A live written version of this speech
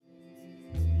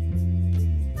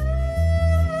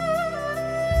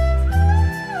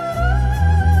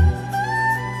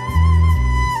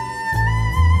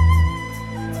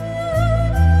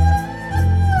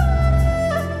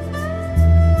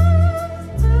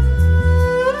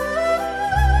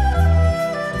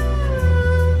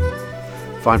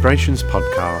VIBErations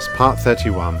Podcast, Part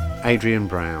 31, Adrian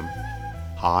Brown.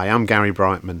 Hi, I'm Gary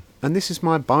Brightman, and this is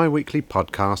my bi-weekly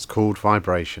podcast called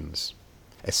VIBErations.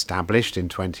 Established in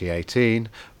 2018,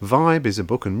 Vibe is a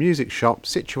book and music shop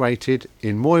situated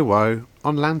in Mui Wo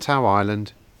on Lantau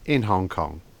Island in Hong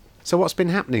Kong. So what's been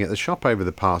happening at the shop over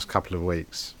the past couple of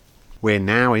weeks? We're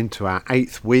now into our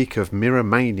 8th week of Mirror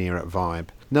Mania at Vibe.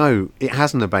 No, it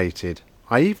hasn't abated.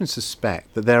 I even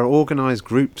suspect that there are organised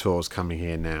group tours coming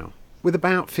here now, with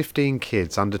about 15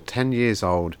 kids under 10 years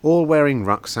old, all wearing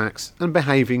rucksacks and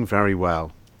behaving very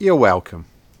well. You're welcome.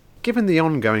 Given the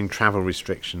ongoing travel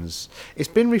restrictions, it's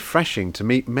been refreshing to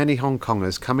meet many Hong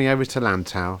Kongers coming over to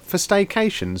Lantau for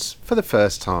staycations for the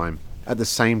first time. At the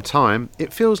same time,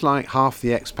 it feels like half the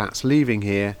expats leaving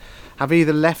here have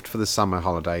either left for the summer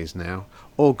holidays now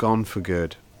or gone for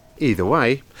good. Either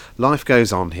way, life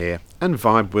goes on here and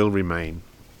Vibe will remain.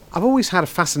 I've always had a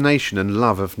fascination and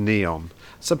love of neon.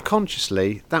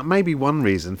 Subconsciously, that may be one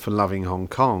reason for loving Hong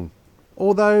Kong.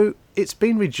 Although it's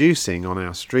been reducing on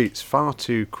our streets far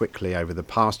too quickly over the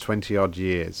past 20 odd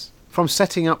years. From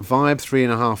setting up Vibe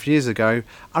 3.5 years ago,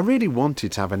 I really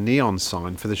wanted to have a neon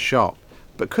sign for the shop,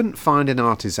 but couldn't find an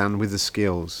artisan with the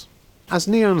skills. As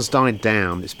neons died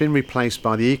down, it's been replaced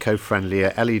by the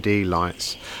eco-friendlier LED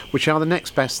lights, which are the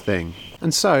next best thing.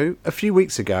 And so, a few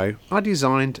weeks ago, I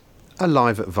designed a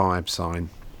Live at Vibe sign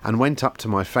and went up to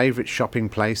my favourite shopping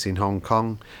place in Hong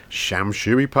Kong, Sham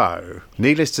Shui Po.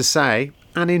 Needless to say,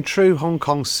 and in true Hong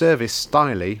Kong service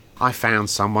style, I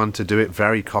found someone to do it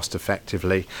very cost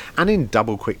effectively and in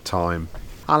double quick time.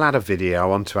 I'll add a video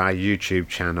onto our YouTube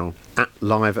channel at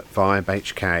Live at Vibe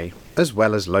HK, as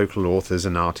well as local authors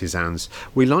and artisans.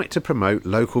 We like to promote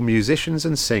local musicians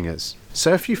and singers.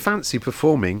 So if you fancy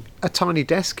performing a tiny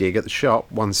desk gig at the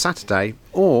shop one Saturday,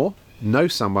 or know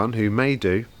someone who may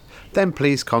do, then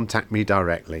please contact me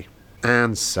directly.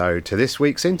 And so to this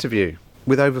week's interview.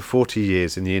 With over 40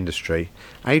 years in the industry,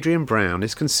 Adrian Brown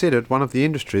is considered one of the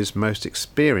industry's most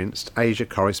experienced Asia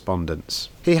correspondents.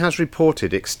 He has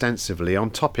reported extensively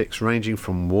on topics ranging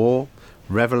from war,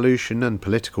 revolution and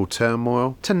political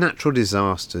turmoil, to natural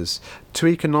disasters, to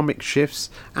economic shifts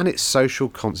and its social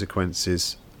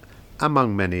consequences,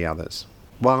 among many others.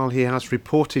 While he has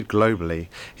reported globally,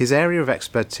 his area of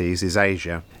expertise is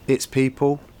Asia, its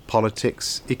people,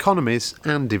 politics, economies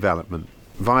and development.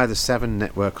 Via the 7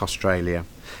 Network Australia,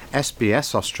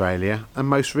 SBS Australia and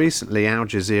most recently Al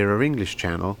Jazeera English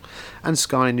channel and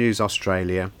Sky News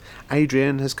Australia,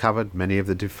 Adrian has covered many of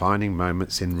the defining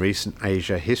moments in recent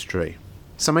Asia history.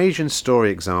 Some Asian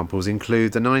story examples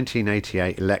include the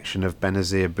 1988 election of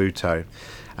Benazir Bhutto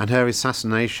and her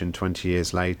assassination 20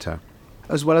 years later,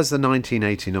 as well as the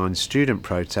 1989 student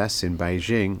protests in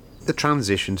Beijing, the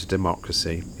transition to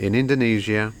democracy in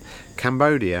Indonesia,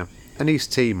 Cambodia and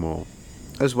East Timor,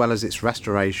 as well as its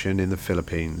restoration in the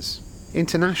Philippines.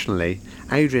 Internationally,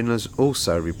 Adrian has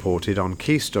also reported on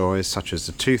key stories such as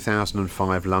the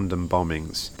 2005 London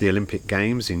bombings, the Olympic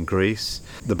Games in Greece,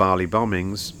 the Bali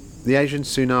bombings, the Asian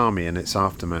tsunami and its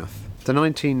aftermath, the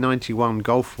 1991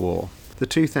 Gulf War, the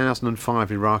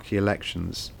 2005 Iraqi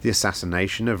elections, the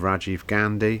assassination of Rajiv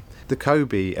Gandhi, the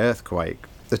Kobe earthquake,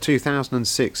 the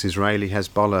 2006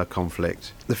 Israeli-Hezbollah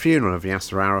conflict, the funeral of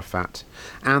Yasser Arafat,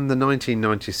 and the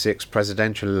 1996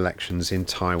 presidential elections in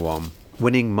Taiwan,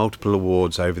 winning multiple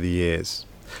awards over the years.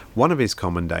 One of his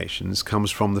commendations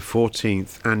comes from the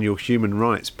 14th Annual Human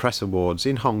Rights Press Awards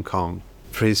in Hong Kong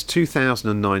for his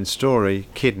 2009 story,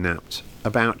 Kidnapped,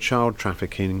 about child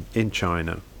trafficking in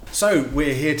China. So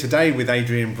we're here today with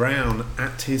Adrian Brown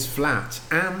at his flat,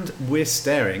 and we're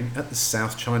staring at the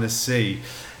South China Sea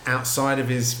outside of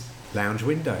his lounge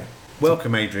window.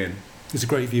 Welcome, Adrian. It's a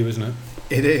great view, isn't it?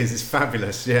 It is. It's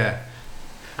fabulous, yeah.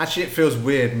 Actually, it feels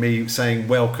weird me saying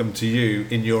welcome to you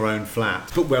in your own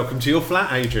flat. But welcome to your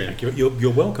flat, Adrian. Thank you.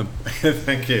 You're welcome.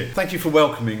 Thank you. Thank you for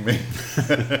welcoming me.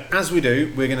 As we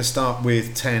do, we're going to start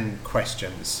with 10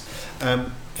 questions.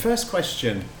 First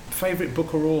question, favourite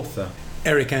book or author?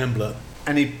 Eric Ambler.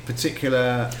 Any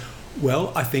particular...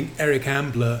 Well, I think Eric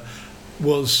Ambler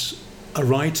was a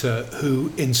writer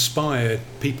who inspired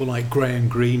people like Graham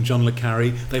Greene, John le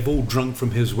Carre. They've all drunk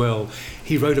from his well.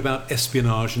 He wrote about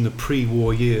espionage in the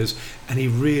pre-war years, and he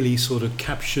really sort of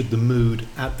captured the mood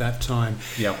at that time.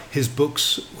 Yep. His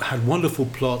books had wonderful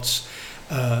plots,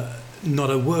 not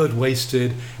a word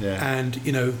wasted, and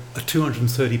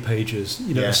 230 pages.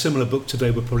 A similar book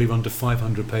today would probably run to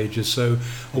 500 pages. So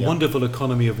a wonderful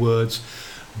economy of words,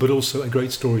 but also a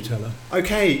great storyteller.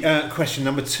 Okay, question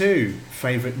number 2.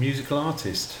 Favourite musical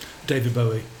artist? David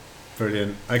Bowie.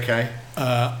 Brilliant. Okay.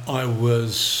 I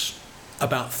was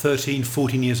about 13,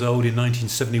 14 years old in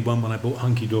 1971 when I bought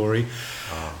Hunky Dory.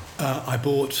 I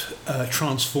bought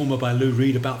Transformer by Lou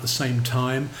Reed about the same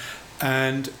time,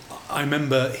 and I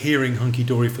remember hearing Hunky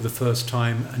Dory for the first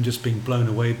time and just being blown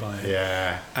away by it.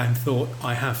 Yeah. And thought,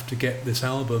 I have to get this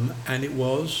album. And it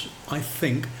was, I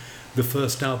think, the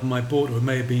first album I bought, or it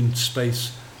may have been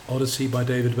Space Odyssey by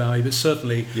David Bowie, but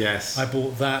certainly Yes. I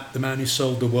bought that, The Man Who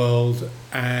Sold the World,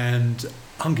 and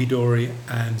Hunky Dory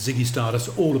and Ziggy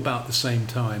Stardust all about the same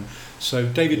time. So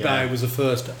David Bowie was the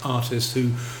first artist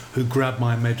who grabbed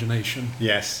my imagination.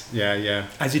 Yes. Yeah.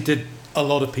 As it did a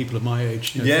lot of people of my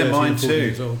age. 30 Mine and 40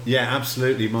 years too. old. Yeah,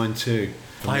 absolutely, mine too.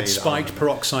 I had spiked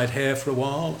peroxide hair for a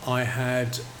while. I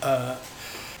had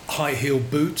high heel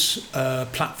boots,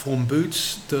 platform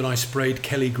boots that I sprayed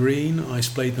Kelly green. I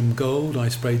sprayed them gold. I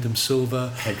sprayed them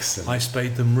silver. Excellent. I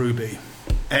sprayed them ruby.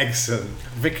 Excellent.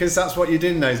 Because that's what you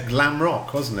did in those glam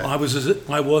rock, wasn't it? I was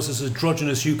as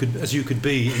androgynous as you could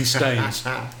be in stains.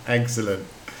 Excellent.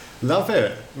 Love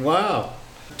it. Wow.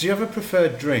 Do you have a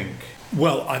preferred drink?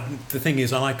 Well, the thing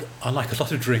is, I like a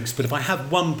lot of drinks, but if I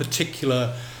have one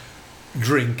particular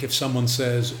drink, if someone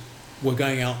says, we're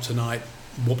going out tonight,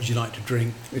 what would you like to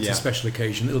drink? It's a special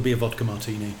occasion. It'll be a vodka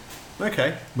martini.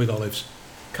 Okay. With olives.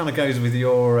 Kind of goes with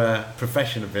your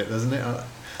profession a bit, doesn't it?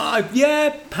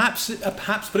 Yeah, perhaps,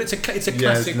 but it's a classic.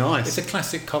 It's nice. It's a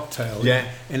classic cocktail. Yeah.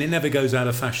 And it never goes out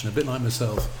of fashion. A bit like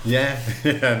myself. Yeah.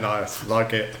 Yeah, nice.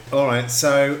 Like it. All right.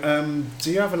 So,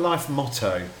 do you have a life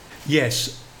motto?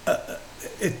 Yes.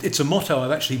 It's a motto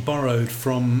I've actually borrowed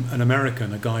from an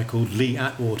American, a guy called Lee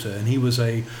Atwater, and he was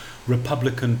a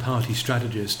Republican Party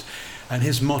strategist, and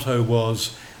his motto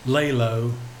was "Lay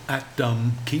low, act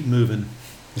dumb, keep moving."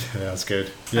 Yeah, that's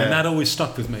good. Yeah. And that always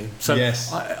stuck with me. So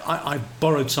yes. I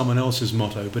borrowed someone else's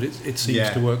motto, but it seems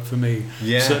to work for me,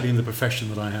 certainly in the profession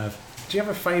that I have. Do you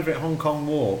have a favourite Hong Kong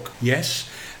walk? Yes,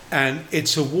 and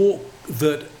it's a walk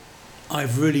that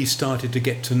I've really started to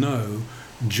get to know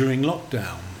during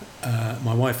lockdown.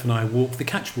 My wife and I walk the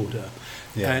Catchwater,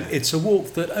 and it's a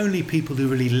walk that only people who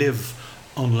really live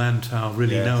on Lantau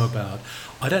really know about.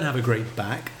 I don't have a great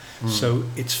back, so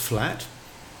it's flat.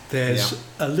 There's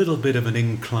a little bit of an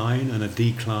incline and a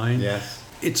decline. Yes.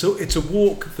 It's a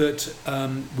walk that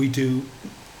we do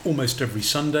almost every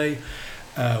Sunday.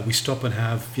 We stop and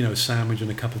have a sandwich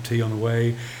and a cup of tea on the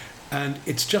way. And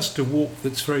it's just a walk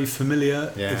that's very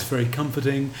familiar. Yeah. It's very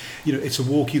comforting. It's a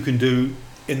walk you can do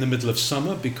in the middle of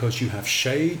summer because you have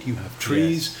shade, you have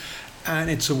trees, and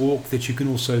it's a walk that you can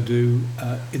also do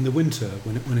in the winter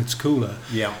when it's cooler.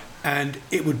 Yeah. And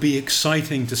it would be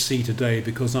exciting to see today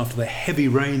because after the heavy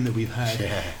rain that we've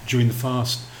had during the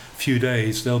past few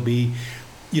days, there'll be,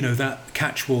 that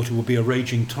Catchwater will be a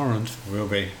raging torrent. Will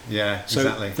be, yeah, so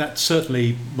exactly. That's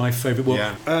certainly my favourite walk.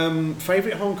 Yeah.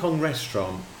 Favourite Hong Kong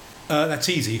restaurant? That's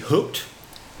easy. Hooked.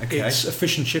 Okay. It's a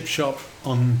fish and chip shop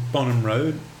on Bonham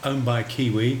Road, owned by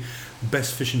Kiwi.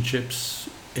 Best fish and chips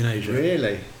in Asia.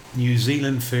 Really? New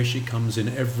Zealand fish. It comes in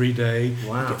every day.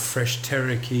 Wow. You get fresh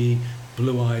teriyaki,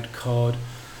 blue-eyed cod,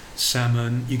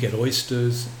 salmon. You get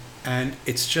oysters, and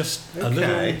it's just a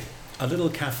little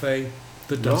cafe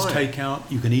that does takeout.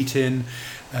 You can eat in.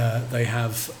 They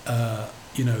have a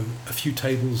few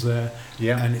tables there.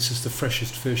 Yeah. And it's just the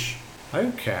freshest fish.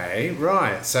 Okay,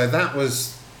 right. So that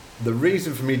was the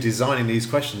reason for me designing these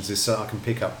questions is so I can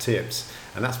pick up tips.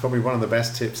 And that's probably one of the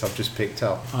best tips I've just picked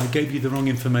up. I gave you the wrong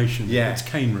information. Yeah. It's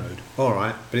Cane Road. All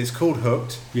right, but it's called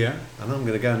Hooked. Yeah. And I'm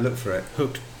going to go and look for it.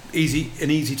 Hooked.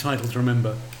 An easy title to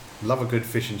remember. Love a good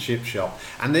fish and chip shop.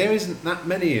 And there isn't that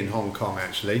many in Hong Kong,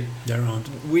 actually. There aren't.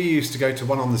 We used to go to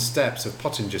one on the steps of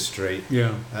Pottinger Street.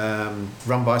 Yeah.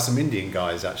 Run by some Indian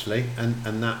guys, actually.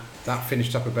 And that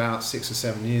finished up about 6 or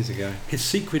 7 years ago. His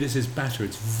secret is his batter.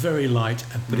 It's very light,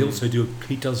 but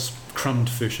he does crumbed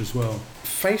fish as well.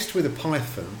 Faced with a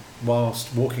python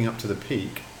whilst walking up to the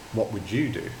peak, what would you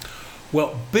do?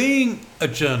 Well, being a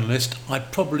journalist,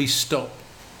 I'd probably stop,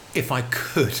 if I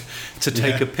could, to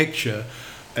take a picture.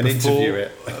 And interview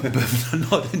it.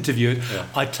 Not interview it. Yeah.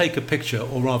 I'd take a picture,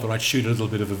 or rather I'd shoot a little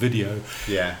bit of a video.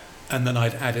 Yeah. And then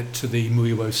I'd add it to the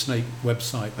Muiwo Snake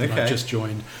website that I just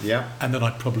joined. Yeah. And then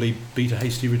I'd probably beat a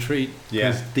hasty retreat.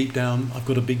 Yeah. Because deep down, I've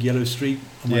got a big yellow streak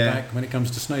on my back when it comes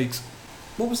to snakes.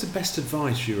 What was the best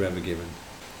advice you were ever given?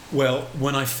 Well,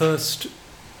 when I first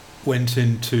went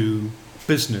into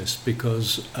business,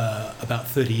 because about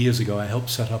 30 years ago I helped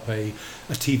set up a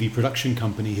TV production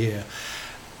company here,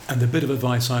 and the bit of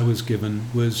advice I was given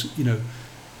was,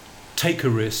 take a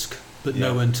risk, but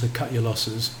know when to cut your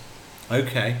losses.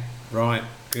 Okay, right,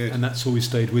 good. And that's always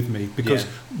stayed with me, because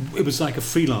it was like a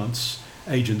freelance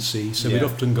agency, so we'd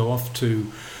often go off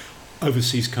to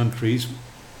overseas countries,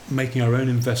 making our own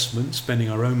investments, spending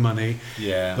our own money.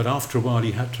 Yeah. But after a while,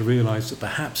 you had to realise that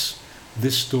perhaps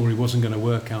this story wasn't going to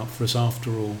work out for us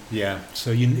after all. Yeah.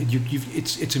 So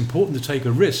it's important to take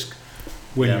a risk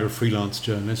when you're a freelance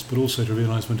journalist, but also to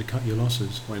realise when to cut your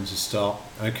losses. When to stop.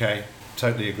 Okay.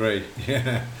 Totally agree.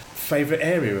 Yeah. Favourite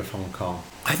area of Hong Kong?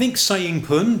 I think Sai Ying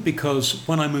Pun, because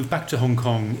when I moved back to Hong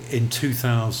Kong in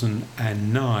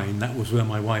 2009, that was where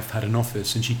my wife had an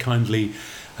office, and she kindly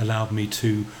allowed me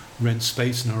to rent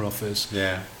space in her office.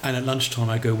 Yeah. And at lunchtime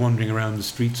I go wandering around the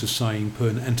streets of Sai Ying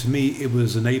Pun, and to me it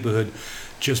was a neighbourhood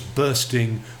just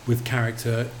bursting with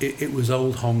character. It was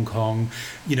old Hong Kong.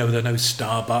 There were no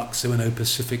Starbucks, there were no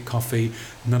Pacific Coffee,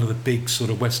 none of the big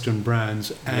sort of Western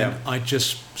brands, and I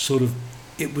just sort of,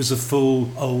 it was a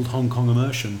full old Hong Kong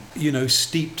immersion,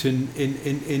 steeped in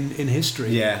history.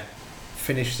 Yeah.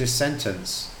 Finish this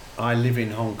sentence. I live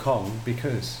in Hong Kong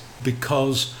because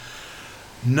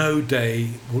no day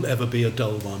will ever be a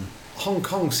dull one. Hong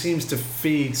Kong seems to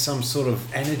feed some sort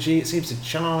of energy. It seems to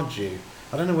charge you.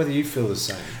 I don't know whether you feel the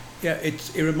same. Yeah,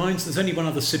 it reminds, there's only one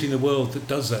other city in the world that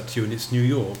does that to you, and it's New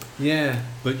York. Yeah.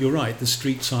 But you're right, the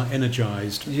streets are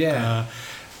energised. Yeah.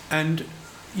 And,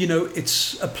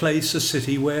 it's a place, a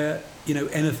city where,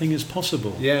 anything is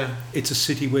possible. Yeah. It's a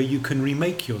city where you can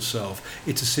remake yourself.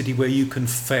 It's a city where you can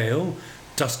fail,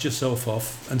 dust yourself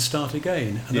off, and start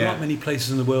again. And there aren't many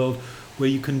places in the world where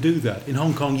you can do that. In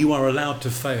Hong Kong, you are allowed to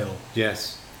fail.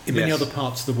 Yes. In many other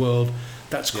parts of the world,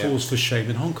 that's cause for shame.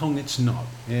 In Hong Kong, it's not.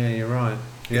 Yeah, you're right.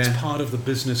 Yeah. It's part of the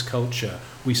business culture.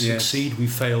 We succeed, we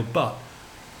fail, but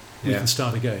we can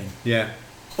start again. Yeah.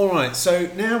 All right, so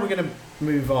now we're going to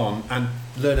move on and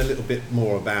learn a little bit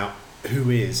more about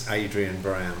who is Adrian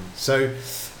Brown. So,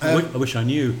 I wish I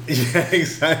knew. Yeah,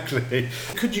 exactly.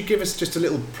 Could you give us just a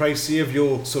little précis of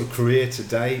your sort of career to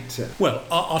date? Well,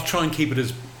 I'll try and keep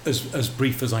it as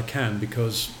brief as I can,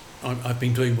 because I've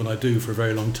been doing what I do for a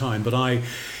very long time. But I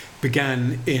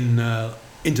began in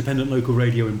independent local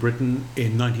radio in Britain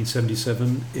in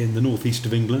 1977 in the northeast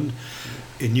of England,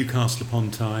 in Newcastle upon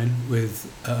Tyne,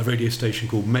 with a radio station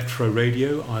called Metro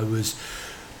Radio. I was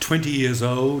 20 years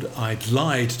old. I'd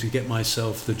lied to get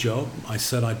myself the job. I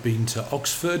said I'd been to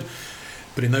Oxford,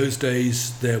 but in those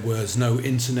days there was no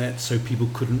internet, so people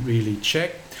couldn't really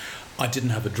check. I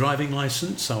didn't have a driving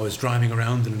license. I was driving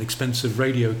around in an expensive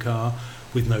radio car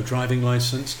with no driving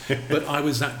license, but I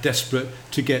was that desperate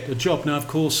to get a job. Now, of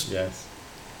course,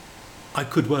 I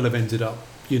could well have ended up,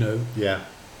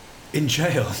 in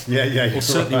jail. Or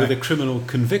certainly with a criminal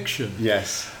conviction.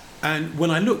 Yes. And when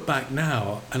I look back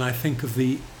now and I think of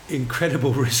the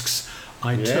incredible risks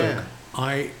I took,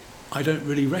 I don't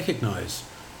really recognise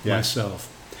myself.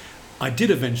 I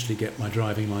did eventually get my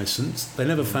driving licence. They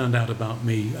never found out about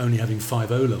me only having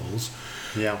 5 O-levels.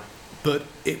 Yeah. But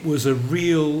it was a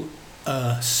real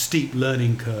steep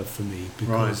learning curve for me,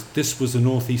 because this was the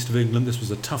northeast of England. This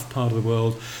was a tough part of the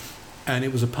world, and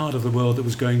it was a part of the world that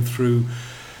was going through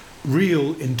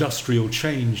real industrial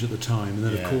change at the time. And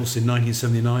then, of course, in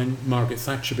 1979, Margaret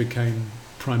Thatcher became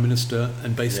Prime Minister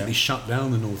and basically shut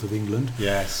down the north of England.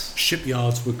 Yes.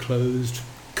 Shipyards were closed,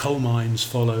 coal mines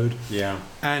followed. Yeah.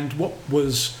 And what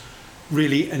was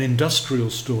really an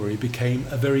industrial story became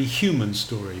a very human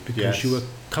story, because you were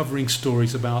covering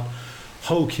stories about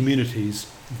whole communities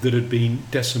that had been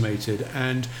decimated.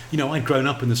 And, I'd grown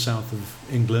up in the south of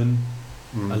England,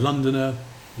 a Londoner,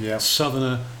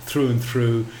 southerner through and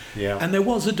through. Yeah. And there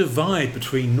was a divide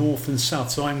between north and south.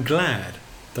 So I'm glad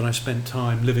that I spent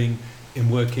time living and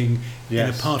working in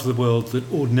a part of the world that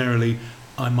ordinarily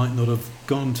I might not have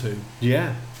gone to.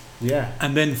 Yeah. Yeah.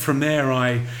 And then from there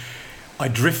I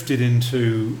drifted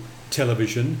into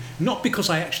television, not because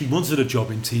I actually wanted a job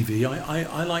in TV.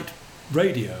 I liked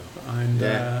radio, and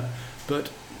but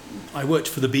I worked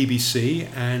for the BBC,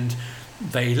 and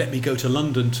they let me go to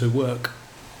London to work.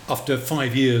 After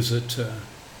 5 years at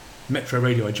Metro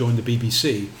Radio, I joined the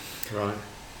BBC. Right.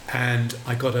 And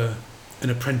I got an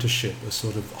apprenticeship, a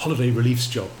sort of holiday reliefs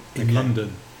job in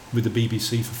London with the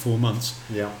BBC for 4 months.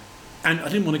 Yeah. And I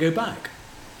didn't want to go back.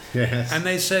 Yes. And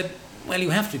they said, well, you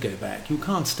have to go back. You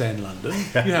can't stay in London.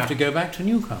 You have to go back to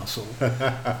Newcastle.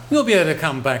 You'll be able to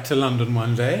come back to London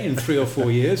one day in 3 or 4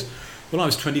 years. Well, I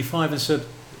was 25 and said,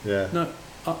 no,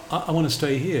 I want to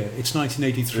stay here. It's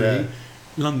 1983. Yeah.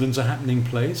 London's a happening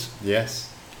place.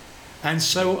 Yes. And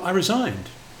so I resigned.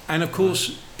 And of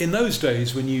course, in those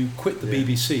days, when you quit the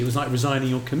BBC, it was like resigning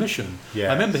your commission. Yes.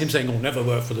 I remember him saying, I'll never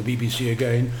work for the BBC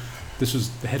again. This was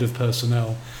the head of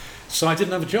personnel. So I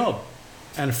didn't have a job.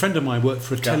 And a friend of mine worked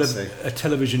for a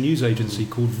television news agency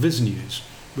called Viz News,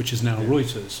 which is now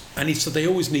Reuters. And he said they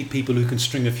always need people who can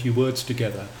string a few words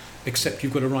together, except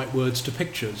you've got to write words to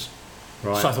pictures.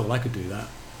 Right. So I thought, well, I could do that.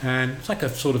 and it's like a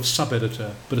sort of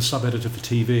sub-editor, but a sub-editor for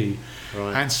TV.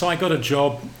 Right. And so I got a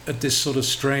job at this sort of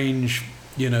strange,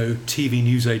 TV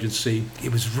news agency.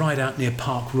 It was right out near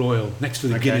Park Royal, next to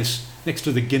the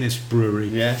Guinness brewery.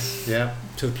 Yes, yeah.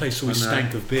 To the place where we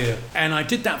stank of beer. And I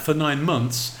did that for 9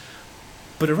 months.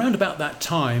 But around about that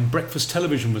time, breakfast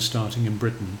television was starting in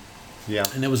Britain. Yeah.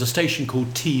 And there was a station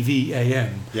called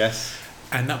TV-AM. Yes.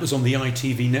 And that was on the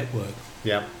ITV network.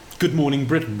 Yeah. Good Morning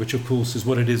Britain, which of course is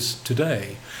what it is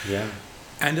today. Yeah.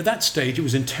 And at that stage, it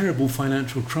was in terrible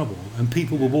financial trouble, and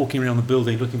people were walking around the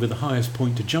building looking for the highest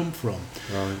point to jump from.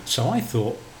 Right. So I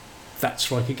thought,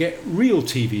 that's where I could get real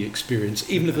TV experience.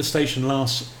 Even if the station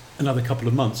lasts another couple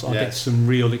of months, I'll get some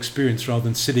real experience rather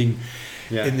than sitting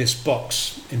in this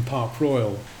box in Park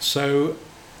Royal. So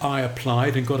I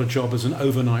applied and got a job as an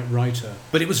overnight writer.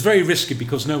 But it was very risky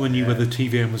because no one knew whether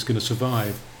TVM was going to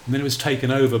survive. And then it was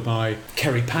taken over by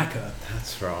Kerry Packer.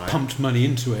 That's right. Pumped money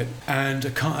into it, and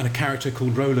a character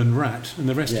called Roland Rat, and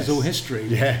the rest is all history.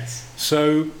 Yes.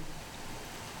 So,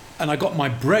 and I got my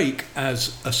break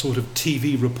as a sort of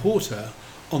TV reporter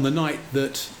on the night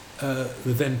that the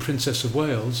then Princess of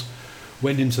Wales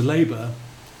went into labour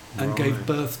and gave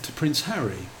birth to Prince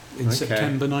Harry in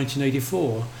September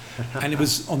 1984. And it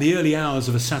was on the early hours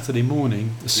of a Saturday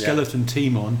morning, a skeleton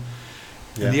team on.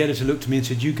 And the editor looked at me and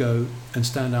said, you go and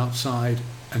stand outside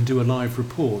and do a live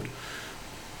report.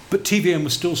 But TVM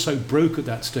was still so broke at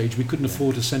that stage, we couldn't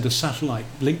afford to send a satellite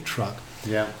link truck.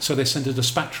 Yeah. So they sent a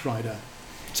dispatch rider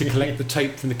to collect the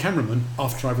tape from the cameraman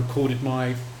after I recorded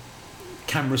my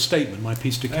camera statement, my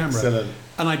piece to camera. Excellent.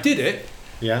 And I did it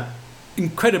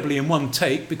incredibly in one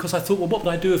take because I thought, well, what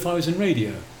would I do if I was in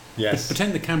radio? Yes.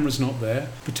 Pretend the camera's not there,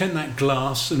 pretend that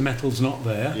glass and metal's not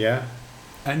there. Yeah.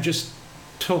 And just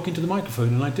talking to the microphone,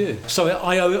 and I did. So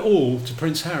I owe it all to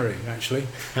Prince Harry, actually.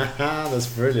 That's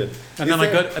brilliant. And then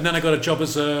I got a job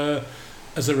as a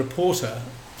reporter,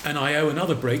 and I owe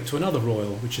another break to another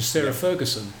royal, which is Sarah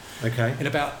Ferguson. Okay. In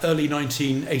about early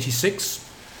 1986,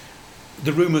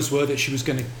 the rumours were that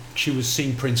she was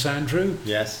seeing Prince Andrew.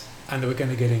 Yes. And they were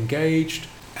going to get engaged,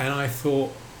 and I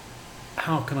thought,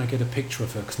 how can I get a picture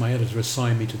of her? Because my editor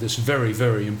assigned me to this very,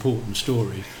 very important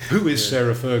story. Who is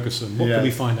Sarah Ferguson? What can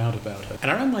we find out about her?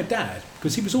 And I rang my dad,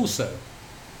 because he was also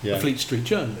a Fleet Street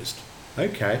journalist.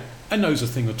 Okay. And knows a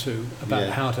thing or two about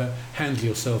how to handle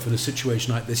yourself in a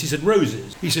situation like this. He said,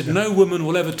 roses. He said, no woman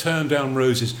will ever turn down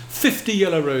roses. 50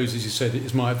 yellow roses, he said,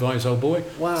 is my advice, old boy.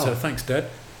 Wow. So thanks, Dad.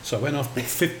 So I went off, bought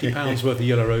 £50 worth of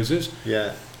yellow roses.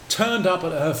 Yeah. Turned up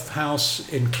at her house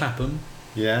in Clapham.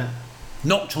 Yeah.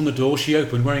 Knocked on the door, she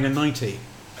opened wearing a 90.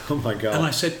 Oh my God.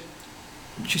 And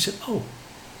she said, oh,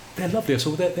 they're lovely. I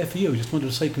said, well, they're for you. I just wanted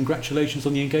to say congratulations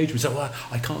on the engagement. She said, well,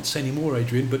 I can't say any more,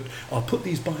 Adrian, but I'll put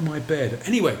these by my bed.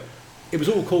 Anyway, it was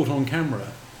all caught on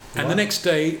camera. And the next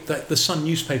day, the Sun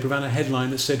newspaper ran a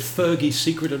headline that said, Fergie's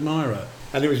secret admirer.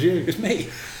 And it was you? It was me.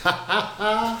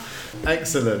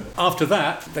 Excellent. After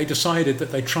that, they decided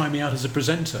that they'd try me out as a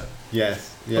presenter.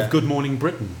 Yes. Yeah. Of Good Morning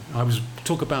Britain.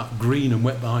 Talk about green and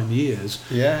wet behind the ears.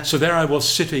 Yeah. So there I was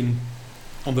sitting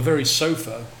on the very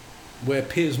sofa where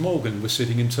Piers Morgan was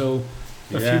sitting until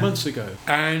a few months ago.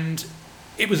 And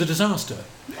it was a disaster.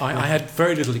 I had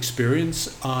very little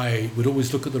experience. I would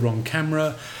always look at the wrong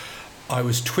camera. I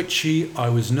was twitchy. I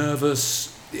was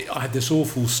nervous. I had this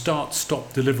awful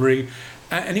start-stop delivery.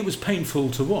 And it was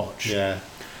painful to watch. Yeah.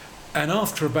 And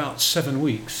after about 7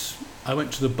 weeks, I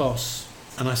went to the boss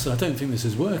and I said, I don't think this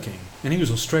is working. And he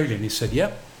was Australian. He said,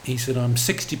 yep. He said, I'm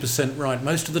 60% right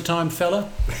most of the time, fella,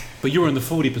 but you're in the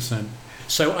 40%.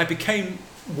 So I became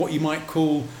what you might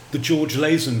call the George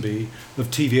Lazenby of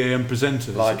TVAM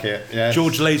presenters. Like it, yes.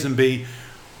 George Lazenby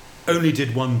only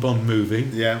did one Bond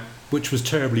movie, which was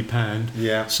terribly panned.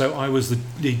 Yeah. So I was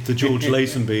the George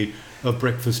Lazenby of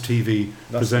breakfast TV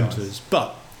presenters. Nice.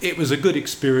 But it was a good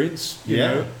experience, you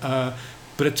know,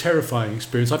 but a terrifying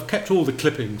experience. I've kept all the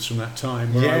clippings from that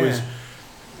time where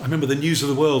I remember the News of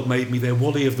the World made me their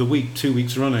Wally of the Week 2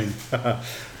 weeks running.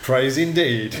 Praise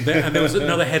indeed. And there was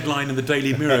another headline in the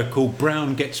Daily Mirror called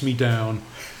Brown Gets Me Down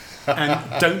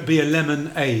and Don't Be a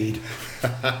Lemonade.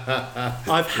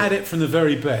 I've had it from the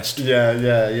very best.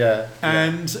 Yeah.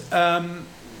 And,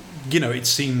 you know, it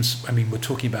seems, I mean, we're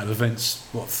talking about events,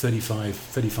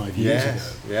 35 years ago.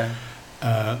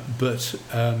 Yeah. But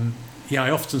I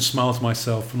often smile to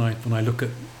myself when I look at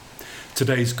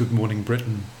today's Good Morning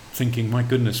Britain, thinking, my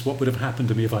goodness, what would have happened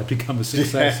to me if I'd become a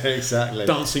success? Yeah, exactly.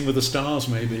 Dancing with the Stars,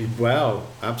 maybe. Well,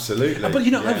 absolutely. But,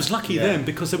 you know, I was lucky then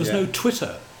because there was no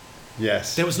Twitter.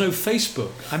 Yes. There was no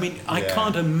Facebook. I mean, I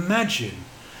can't imagine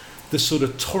the sort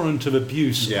of torrent of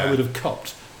abuse I would have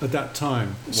copped at that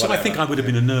time. So I Whatever, think I would have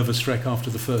been a nervous wreck after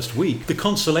the first week. The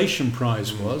consolation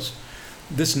prize was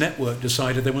this network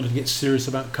decided they wanted to get serious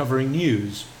about covering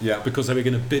news because they were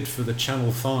going to bid for the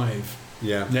Channel 5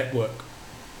 network.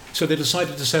 So they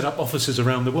decided to set up offices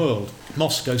around the world: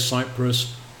 Moscow,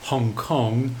 Cyprus, Hong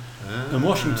Kong, and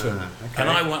Washington. Okay. And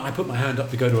I put my hand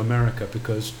up to go to America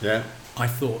because I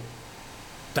thought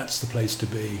that's the place to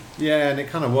be. Yeah, and it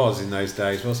kind of was in those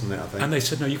days, wasn't it, I think? And they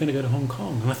said, no, you're going to go to Hong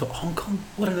Kong. And I thought, Hong Kong?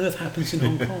 What on earth happens in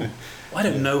Hong Kong? I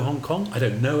don't know Hong Kong. I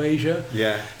don't know Asia.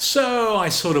 Yeah. So I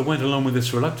sort of went along with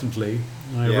this reluctantly.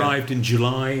 I arrived in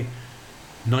July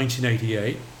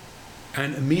 1988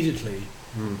 and immediately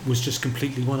was just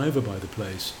completely won over by the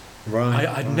place. Right.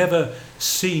 I'd never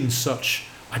seen such...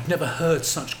 I'd never heard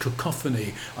such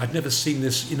cacophony. I'd never seen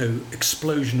this,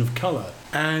 explosion of colour.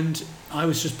 And I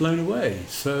was just blown away.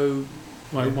 So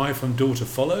my wife and daughter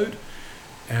followed,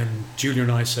 and Julia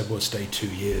and I said, we'll stay 2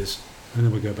 years, and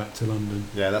then we'll go back to London.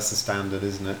 Yeah, that's the standard,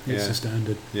 isn't it? It's the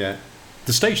standard. Yeah.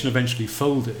 The station eventually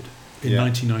folded in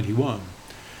 1991,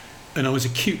 and I was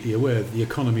acutely aware that the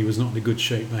economy was not in a good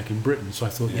shape back in Britain. So I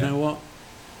thought, you know what?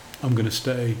 I'm going to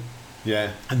stay.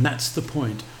 Yeah. And that's the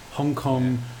point. Hong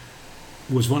Kong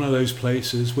was one of those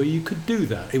places where you could do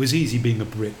that. It was easy being a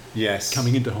Brit. Yes.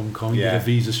 Coming into Hong Kong, get a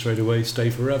visa straight away, stay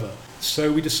forever.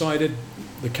 So we decided,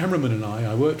 the cameraman and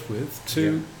I worked with,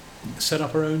 to set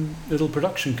up our own little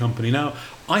production company. Now,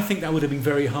 I think that would have been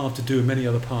very hard to do in many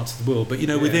other parts of the world, but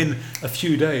within a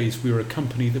few days we were a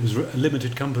company that was a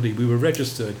limited company. We were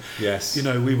registered. Yes.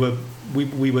 We were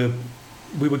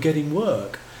getting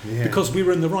work. Yeah. Because we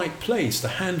were in the right place. The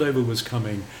handover was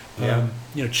coming.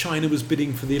 China was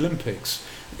bidding for the Olympics.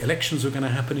 Elections were going to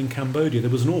happen in Cambodia. There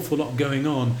was an awful lot going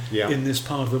on in this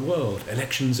part of the world.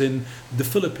 Elections in the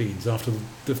Philippines after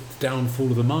the downfall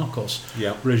of the Marcos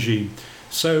regime.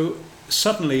 So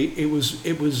suddenly it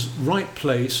was right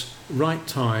place, right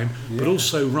time, but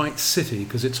also right city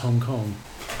because it's Hong Kong.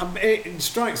 It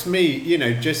strikes me,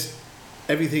 just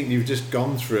everything you've just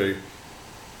gone through.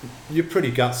 You're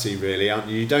pretty gutsy, really, aren't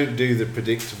you? You don't do the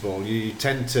predictable. You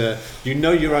tend to,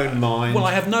 your own mind. Well,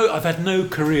 I've had no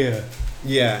career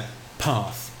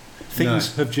path.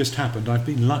 Things have just happened. I've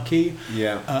been lucky.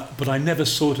 Yeah. But I never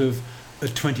sort of,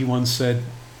 at 21, said,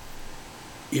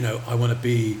 I want to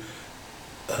be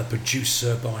a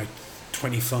producer by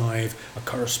 25, a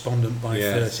correspondent by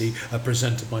 30, a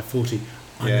presenter by 40.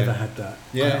 I never had that.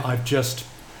 Yeah. I've just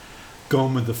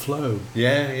gone with the flow.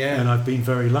 And I've been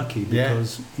very lucky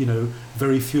because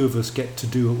very few of us get to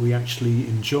do what we actually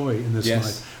enjoy in this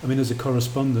life. I mean, as a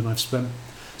correspondent, I've spent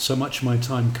so much of my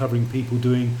time covering people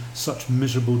doing such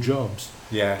miserable jobs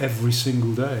every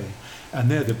single day,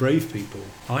 and they're the brave people.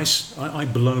 I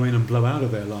blow in and blow out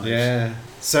of their lives.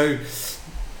 So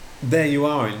there you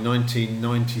are in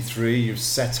 1993. You've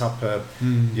set up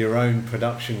your own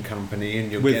production company,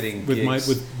 and you're getting gigs.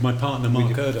 with my partner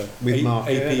Mark Erder, Mark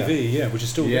APV, which is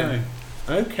still going.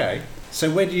 Okay.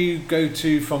 So where do you go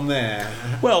to from there?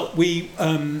 Well, we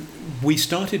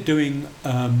started doing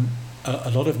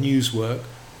a lot of news work,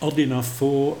 oddly enough,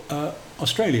 for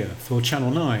Australia, for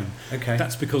Channel 9. Okay.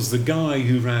 That's because the guy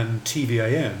who ran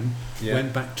TVAM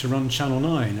went back to run Channel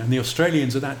 9, and the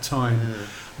Australians at that time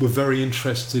were very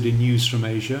interested in news from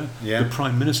Asia. The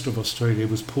Prime Minister of Australia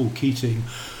was Paul Keating,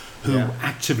 who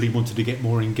actively wanted to get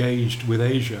more engaged with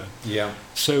Asia.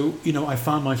 So, I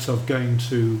found myself going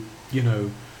to,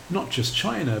 not just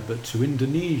China, but to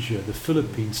Indonesia, the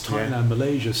Philippines, Thailand,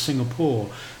 Malaysia,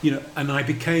 Singapore, and I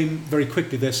became very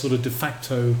quickly their sort of de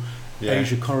facto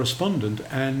Asia correspondent.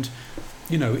 And,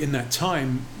 in that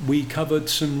time, we covered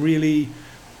some really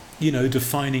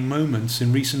defining moments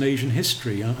in recent Asian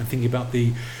history. I'm thinking about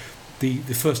the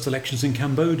first elections in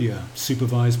Cambodia,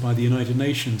 supervised by the United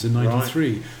Nations in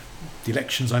 93. Right. The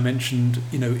elections I mentioned,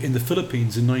 in the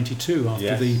Philippines in 92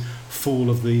 after the fall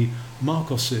of the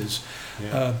Marcoses.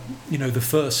 The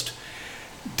first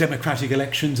democratic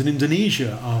elections in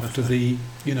Indonesia after the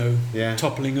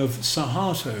toppling of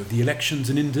Suharto, the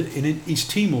elections in East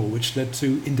Timor, which led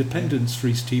to independence for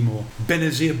East Timor,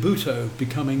 Benazir Bhutto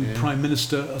becoming Prime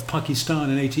Minister of Pakistan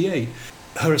in 88,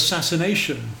 her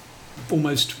assassination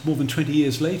almost more than 20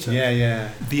 years later,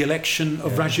 the election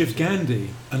of Rajiv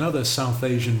Gandhi, another South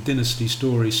Asian dynasty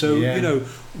story. So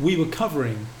we were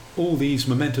covering all these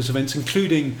momentous events,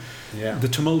 including the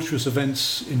tumultuous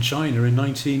events in China in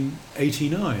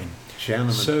 1989.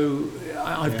 Tiananmen. So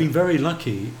I've been very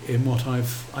lucky in what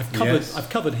I've covered. I've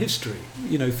covered history.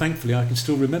 Thankfully, I can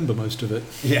still remember most of it.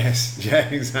 Yes,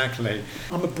 exactly.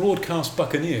 I'm a broadcast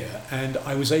buccaneer, and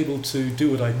I was able to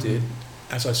do what I did,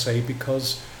 as I say,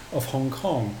 because of Hong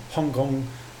Kong. Hong Kong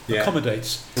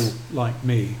accommodates people like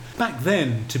me. Back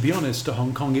then, to be honest, to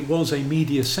Hong Kong, it was a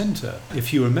media centre.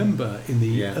 If you remember, in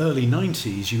the early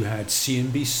 90s, you had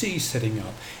CNBC setting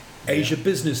up, Asia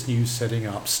Business News setting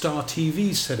up, Star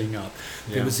TV setting up.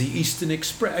 There was the Eastern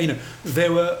Express.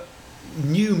 There were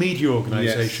new media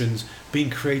organisations being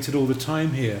created all the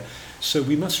time here. So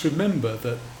we must remember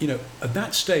that, at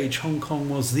that stage, Hong Kong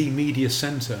was the media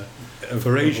centre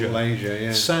for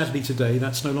Asia. Sadly, today,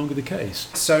 that's no longer the case.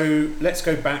 So let's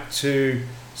go back to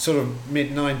sort of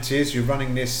mid-90s. You're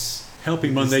running this...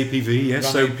 Helping run APV,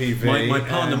 yes. So APV, my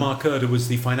partner, Mark Erder, was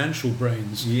the financial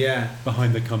brains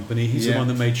behind the company. He's the one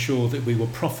that made sure that we were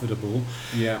profitable.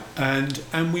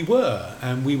 And we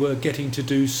were getting to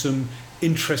do some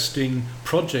interesting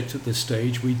projects at this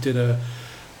stage. We did a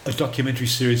documentary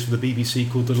series for the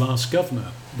BBC called The Last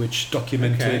Governor, which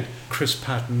documented Chris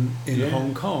Patten in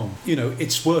Hong Kong.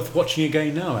 It's worth watching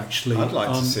again now, actually. I'd like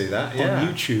to see that, on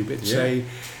YouTube. It's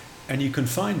and you can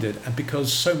find it, and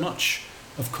because so much,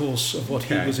 of course, of what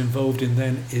he was involved in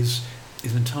then is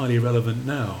entirely irrelevant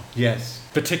now. Yes.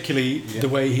 Particularly the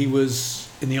way he was,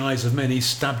 in the eyes of many,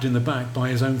 stabbed in the back by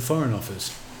his own Foreign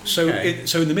Office. So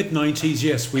in the mid-90s,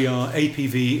 yes,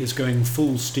 APV is going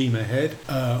full steam ahead.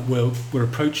 We're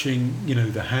approaching, the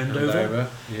handover.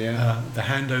 The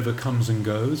handover comes and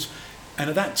goes. And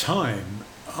at that time,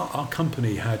 our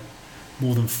company had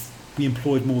we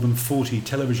employed more than 40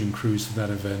 television crews for that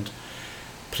event.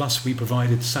 Plus we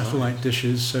provided satellite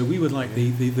dishes. So we were like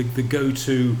the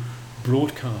go-to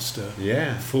broadcaster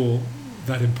for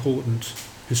that important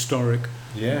historic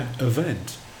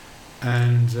event.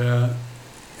 And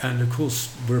of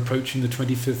course, we're approaching the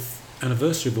 25th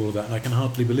anniversary of all of that, and I can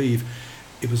hardly believe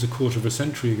it was a quarter of a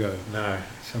century ago. No,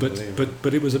 it's unbelievable.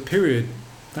 But it was a period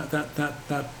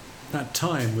that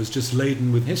time was just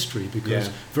laden with history, because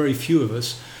very few of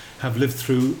us have lived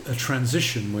through a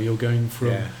transition where you're going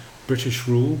from British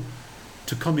rule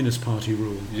to Communist Party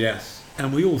rule. Yes.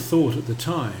 And we all thought at the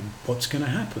time, what's going to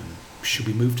happen? Should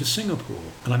we move to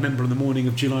Singapore? And I remember on the morning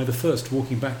of July the 1st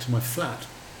walking back to my flat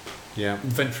in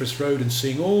Ventress Road and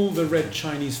seeing all the red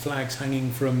Chinese flags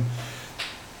hanging from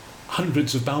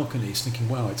hundreds of balconies, thinking,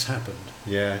 wow, it's happened.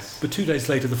 Yes. But 2 days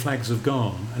later, the flags have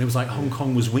gone, and it was like Hong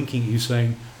Kong was winking at you,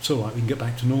 saying, it's all right, we can get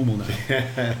back to normal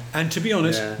now. And to be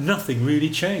honest, nothing really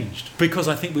changed, because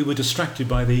I think we were distracted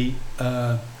by the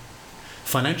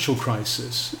financial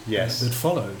crisis that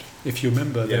followed. If you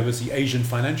remember, there was the Asian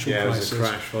financial crisis. There was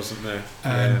a crash, wasn't there?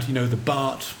 And, the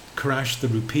baht crashed, the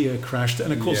rupiah crashed,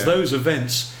 and of course those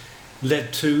events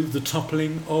led to the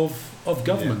toppling of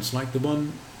governments, like the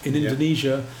one in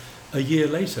Indonesia a year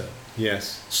later.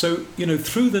 Yes. So,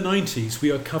 through the 90s,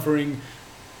 we are covering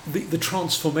the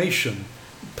transformation,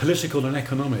 political and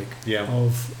economic,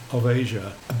 of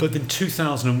Asia. But in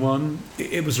 2001,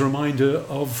 it was a reminder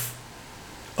of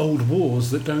old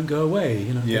wars that don't go away.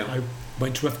 I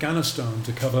went to Afghanistan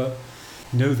to cover,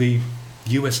 the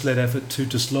US-led effort to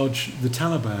dislodge the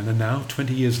Taliban. And now,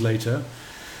 20 years later,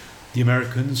 the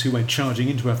Americans who went charging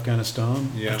into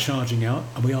Afghanistan are charging out,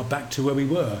 and we are back to where we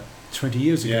were 20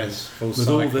 years ago, with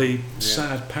all the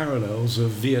sad parallels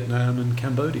of Vietnam and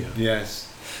Cambodia.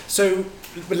 Yes. So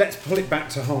let's pull it back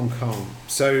to Hong Kong.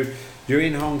 So you're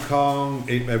in Hong Kong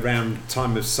around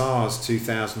time of SARS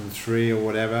 2003 or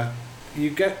whatever.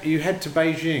 You head to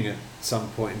Beijing at some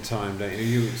point in time, don't you?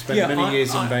 You spent many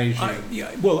years in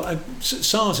Beijing.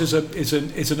 SARS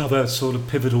is another sort of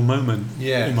pivotal moment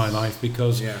in my life,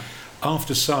 because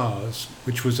after SARS,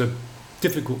 which was a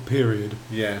difficult period,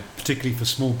 particularly for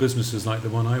small businesses like the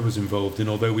one I was involved in,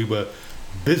 although we were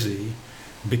busy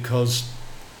because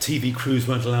TV crews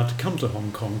weren't allowed to come to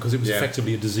Hong Kong because it was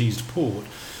effectively a diseased port.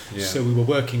 So we were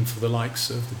working for the likes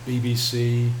of the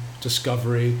BBC,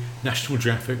 Discovery, National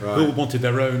Geographic, who all wanted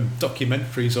their own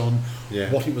documentaries on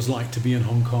what it was like to be in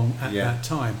Hong Kong at that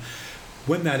time.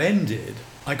 When that ended,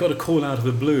 I got a call out of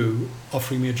the blue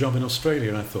offering me a job in Australia,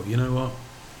 and I thought, you know what?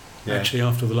 Actually,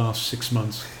 after the last 6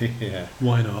 months,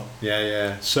 why not?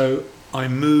 So I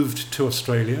moved to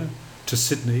Australia, to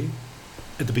Sydney,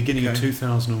 at the beginning of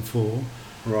 2004,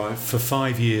 for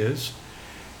 5 years.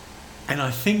 And I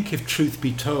think, if truth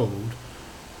be told,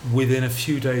 within a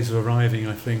few days of arriving,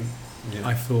 I think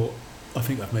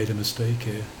I've made a mistake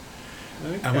here.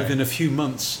 And within a few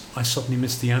months, I suddenly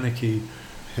missed the anarchy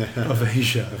of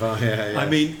Asia. I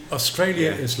mean,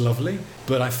 Australia is lovely,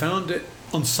 but I found it,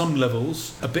 on some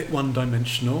levels, a bit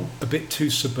one-dimensional, a bit too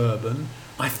suburban.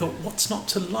 I thought, what's not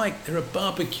to like? There are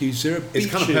barbecues, there are beaches.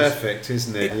 It's kind of perfect,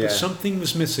 isn't it? But something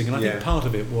was missing, and I think part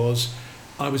of it was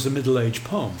I was a middle-aged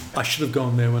Pom. I should have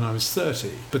gone there when I was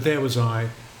 30, but there was I,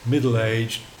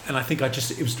 middle-aged, And I think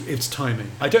it's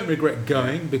timing. I don't regret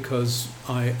going because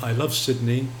I love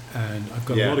Sydney and I've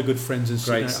got a lot of good friends in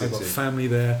Sydney. I've got family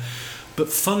there. But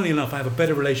funnily enough, I have a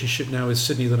better relationship now with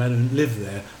Sydney than I didn't live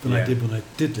there than I did when I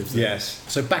did live there. Yes.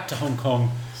 So back to Hong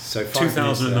Kong, So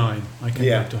 2009. I came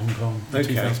back to Hong Kong in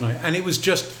 2009. And it was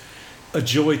just a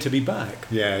joy to be back.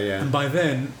 Yeah, yeah. And by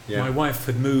then, my wife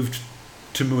had moved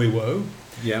to Mui Wo.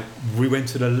 Yeah. We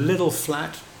rented a little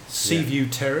flat, Seaview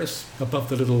Terrace, above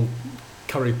the little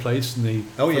curry place in the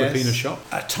Filipino shop.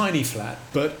 A tiny flat,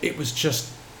 but it was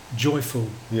just joyful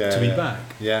to be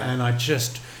back. Yeah. And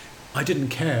I didn't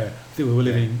care that we were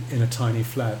living in a tiny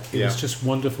flat. It was just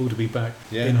wonderful to be back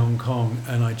in Hong Kong,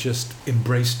 and I just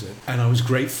embraced it. And I was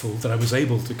grateful that I was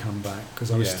able to come back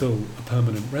because I was still a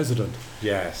permanent resident.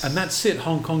 Yes. And that's it.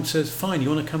 Hong Kong says, fine, you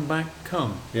want to come back?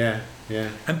 Come. Yeah, yeah.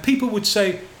 And people would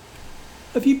say,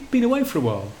 have you been away for a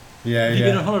while? Yeah, have you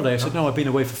been on holiday? I said, no, I've been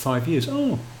away for 5 years.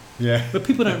 Oh. Yeah. But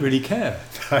people don't really care.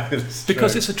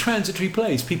 Because it's a transitory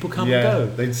place. People come and go.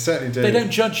 They certainly do. They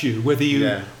don't judge you whether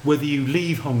you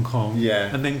leave Hong Kong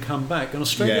and then come back. In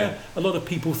Australia, a lot of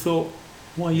people thought,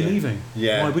 why are you leaving?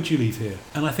 Yeah. Why would you leave here?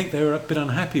 And I think they were a bit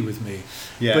unhappy with me.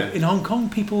 Yeah. But in Hong Kong,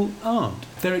 people aren't.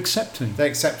 They're accepting. They're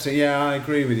accepting, yeah, I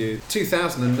agree with you.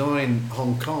 2009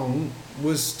 Hong Kong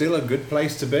was still a good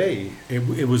place to be.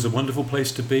 It was a wonderful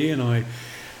place to be, and I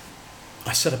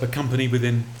set up a company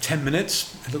within 10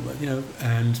 minutes,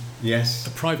 and a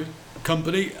private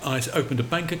company. I opened a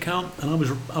bank account, and I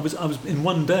was in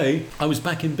one day I was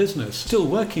back in business, still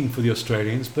working for the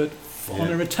Australians, but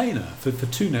on a retainer for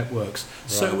two networks.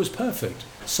 So it was perfect.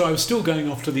 So I was still going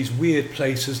off to these weird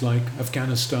places like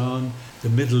Afghanistan, the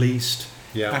Middle East,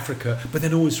 Africa, but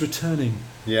then always returning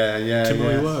to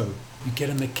Mui Wo. You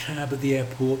get in the cab at the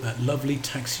airport, that lovely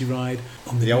taxi ride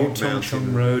on the old Tong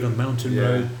Chong Road, on Mountain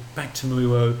Road, back to Mui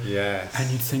Wo. Yes. And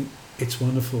you'd think, it's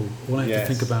wonderful. All I have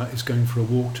to think about is going for a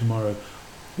walk tomorrow.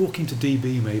 Walking to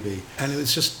DB maybe. And it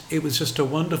was just a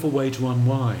wonderful way to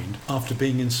unwind after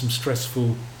being in some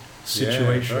stressful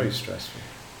situations. Yeah, very stressful.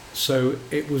 So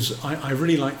it was, I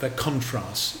really like that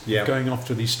contrast, going off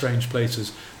to these strange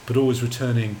places, but always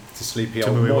returning to sleepy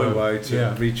old Mui Wo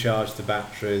to recharge the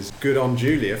batteries. Good on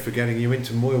Julia for getting you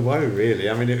into Mui Wo, really.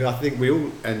 I mean, I think we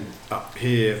all end up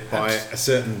here by a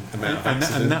certain amount of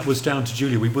accident. And that was down to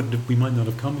Julia. We might not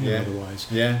have come here otherwise.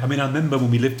 Yeah. I mean, I remember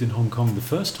when we lived in Hong Kong the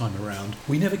first time around,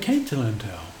 we never came to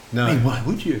Lantau. No. I mean, why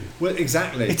would you? Well,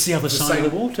 exactly. It's the other side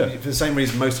of the water. For the same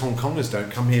reason most Hong Kongers don't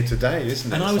come here today,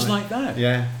 isn't it? And I was like that.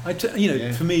 Yeah.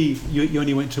 For me, you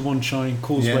only went to Wan Chai,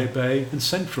 Causeway Bay and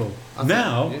Central.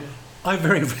 I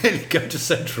very rarely go to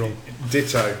Central.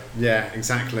 Ditto. Yeah,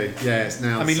 exactly. Yeah, it's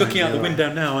now. I mean, looking out the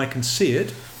window now, I can see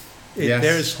it.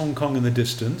 There's Hong Kong in the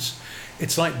distance.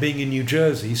 It's like being in New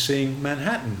Jersey, seeing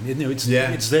Manhattan.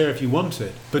 It's there if you want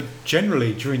it. But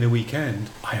generally, during the weekend,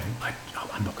 I'm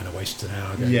not going to waste an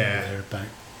hour going there and back.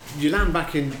 You land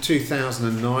back in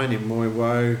 2009 in Mui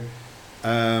Wo.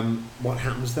 What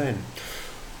happens then?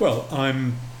 Well,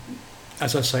 I'm,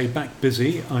 as I say, back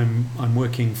busy. I'm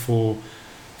working for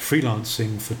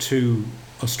freelancing for two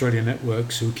Australian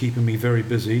networks who are keeping me very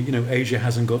busy. Asia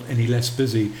hasn't got any less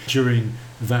busy during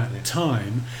that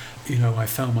time. I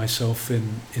found myself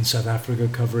in South Africa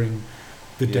covering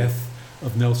the death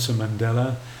of Nelson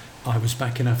Mandela. I was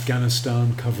back in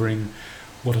Afghanistan covering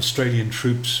what Australian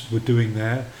troops were doing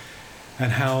there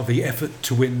and how the effort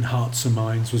to win hearts and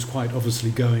minds was quite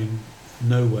obviously going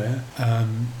nowhere.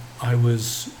 I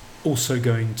was also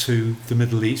going to the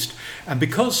Middle East, and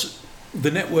because the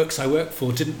networks I worked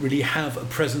for didn't really have a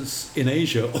presence in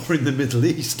Asia or in the Middle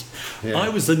East, I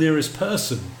was the nearest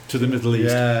person to the Middle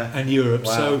East and Europe.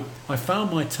 Wow. So I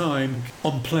found my time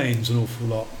on planes an awful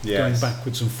lot, going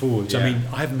backwards and forwards. I mean,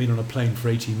 I haven't been on a plane for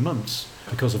 18 months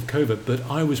because of COVID, but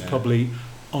I was probably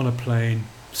on a plane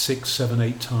 6, 7,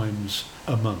 8 times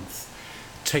a month,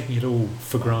 taking it all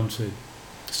for granted.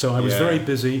 So I was very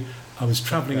busy. I was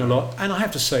travelling a lot, and I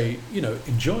have to say,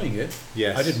 enjoying it.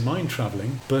 Yes. I didn't mind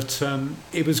travelling, but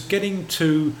it was getting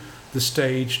to the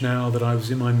stage now that I was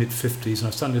in my mid-50s, and I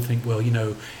was starting to think, well,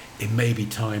 it may be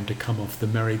time to come off the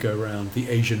merry-go-round, the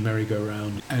Asian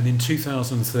merry-go-round. And in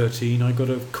 2013, I got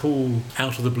a call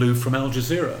out of the blue from Al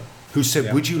Jazeera, who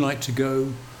said, would you like to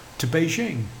go to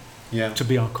Beijing to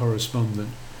be our correspondent?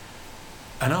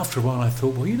 And after a while, I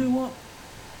thought, well, you know what?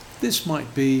 This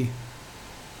might be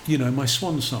my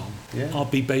swan song. I'll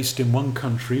be based in one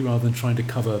country rather than trying to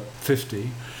cover 50,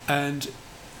 and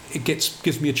it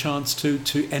gives me a chance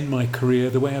to end my career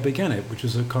the way I began it, which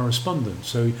is a correspondent.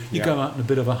 So you go out in a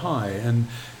bit of a high, and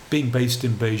being based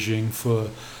in Beijing for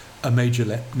a major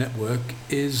network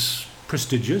is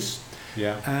prestigious.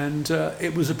 Yeah. And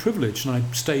it was a privilege, and I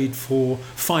stayed for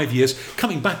 5 years,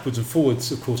 coming backwards and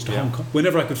forwards, of course, to Hong Kong.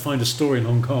 Whenever I could find a story in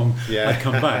Hong Kong, I'd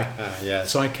come back.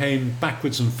 Yes. So I came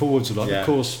backwards and forwards a lot. Yeah. Of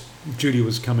course, Julia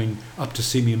was coming up to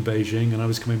see me in Beijing, and I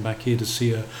was coming back here to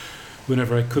see her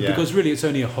whenever I could, because really it's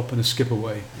only a hop and a skip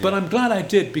away. Yeah. But I'm glad I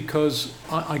did, because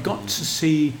I got to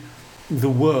see the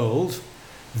world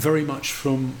very much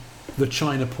from the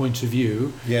China point of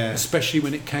view, especially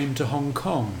when it came to Hong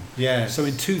Kong. Yes. So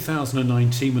in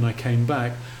 2019, when I came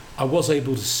back, I was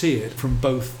able to see it from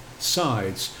both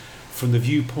sides, from the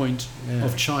viewpoint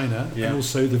of China and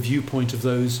also the viewpoint of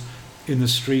those in the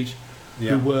street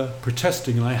who were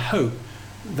protesting. And I hope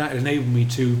that enabled me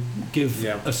to give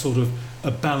a sort of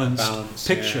a balanced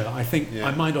picture. I think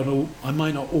I might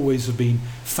not always have been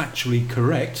factually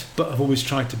correct, but I've always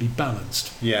tried to be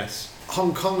balanced. Yes.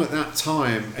 Hong Kong at that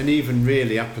time, and even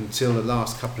really up until the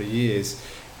last couple of years,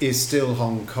 is still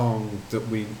Hong Kong that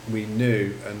we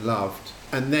knew and loved.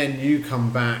 And then you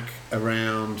come back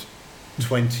around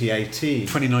 2018.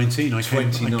 2019. I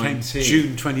came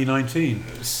June 2019.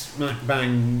 Smack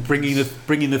bang. Bringing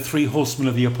the three horsemen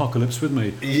of the apocalypse with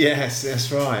me. Yes, that's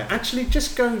right. Actually,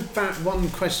 just going back, one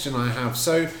question I have.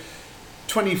 So,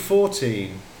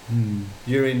 2014,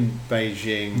 you're in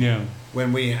Beijing. Yeah.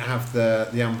 When we have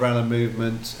the umbrella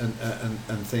movement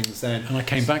and things then. And I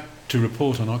came back to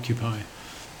report on Occupy.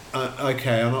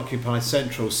 Okay, on Occupy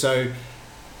Central. So,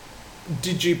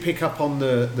 did you pick up on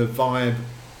the vibe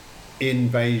in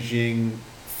Beijing,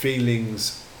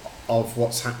 feelings of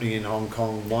what's happening in Hong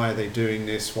Kong? Why are they doing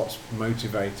this? What's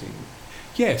motivating?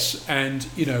 Yes, and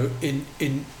in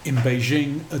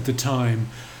Beijing at the time,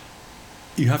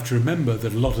 you have to remember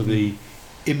that a lot of the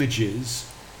images,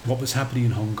 what was happening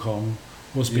in Hong Kong,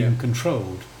 was being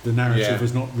controlled. The narrative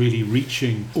was not really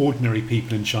reaching ordinary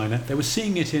people in China. They were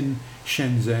seeing it in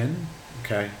Shenzhen,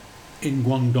 in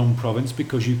Guangdong province,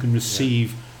 because you can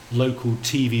receive local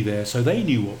TV there, so they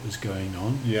knew what was going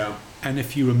on. Yeah. And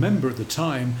if you remember at the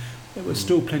time, there were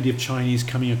still plenty of Chinese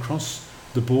coming across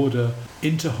the border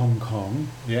into Hong Kong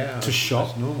to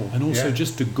shop and also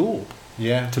just to gawp,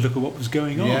 to look at what was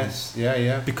going on. Yes,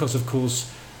 Because of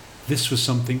course, this was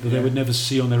something that they would never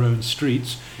see on their own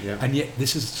streets, and yet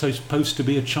this is supposed to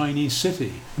be a Chinese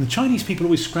city. And the Chinese people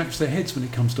always scratch their heads when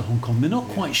it comes to Hong Kong. They're not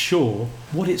quite sure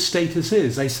what its status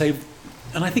is. They say,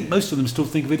 and I think most of them still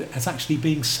think of it as actually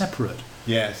being separate.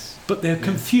 Yes. But they're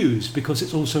confused because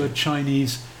it's also a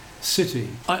Chinese city.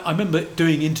 I remember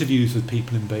doing interviews with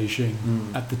people in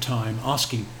Beijing at the time,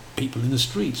 asking people in the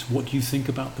streets, what do you think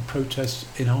about the protests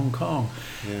in Hong Kong?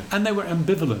 Yeah. And they were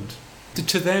ambivalent.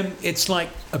 To them, it's like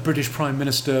a British Prime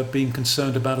Minister being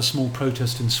concerned about a small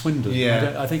protest in Swindon.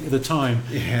 Yeah. I think at the time,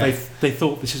 they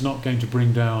thought this is not going to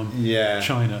bring down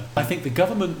China. I think the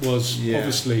government was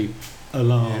obviously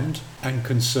alarmed and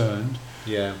concerned.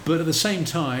 Yeah. But at the same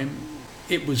time,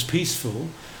 it was peaceful.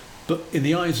 But in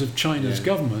the eyes of China's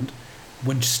government,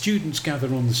 when students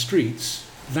gather on the streets,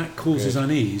 that causes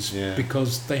unease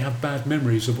because they have bad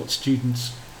memories of what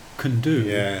students can do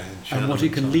and what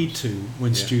it can lead to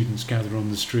when students gather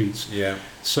on the streets. Yeah.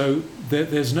 So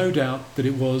there's no doubt that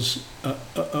it was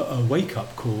a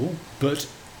wake-up call, but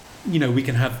we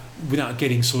can have, without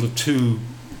getting sort of too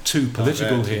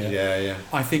political here,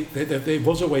 I think that there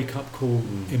was a wake-up call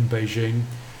in Beijing.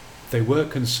 They were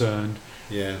concerned,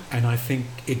 and I think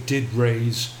it did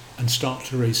start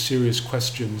to raise serious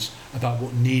questions about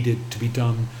what needed to be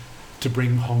done to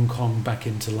bring Hong Kong back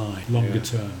into line longer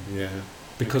term. Yeah.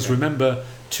 Because remember,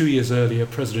 2 years earlier,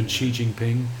 President Xi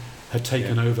Jinping had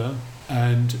taken over,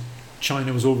 and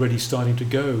China was already starting to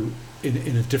go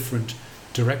in a different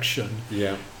direction.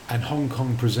 Yeah. And Hong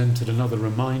Kong presented another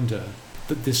reminder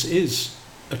that this is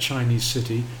a Chinese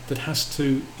city that has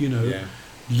to,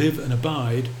 live and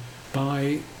abide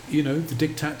by, the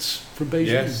diktats from Beijing.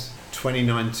 Yes.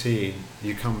 2019,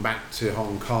 you come back to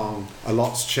Hong Kong. A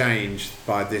lot's changed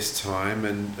by this time,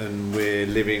 and we're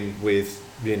living with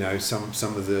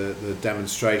some of the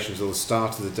demonstrations, or the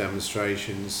start of the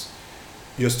demonstrations.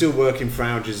 You're still working for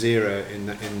Al Jazeera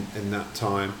in that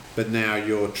time, but now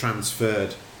you're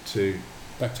transferred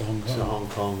back to Hong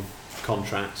Kong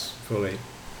contracts fully.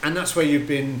 And that's where you've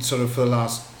been sort of for the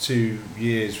last 2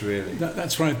 years, really.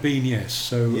 That's where I've been, yes.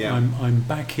 So I'm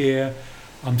back here.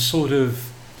 I'm sort of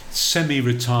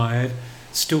semi-retired,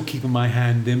 still keeping my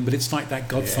hand in, but it's like that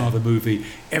Godfather movie.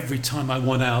 Every time I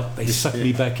want out, they suck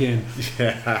me back in.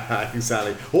 Yeah,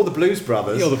 exactly. Or the Blues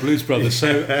Brothers. Yeah, the Blues Brothers.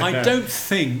 So I don't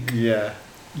think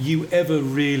you ever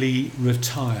really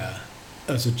retire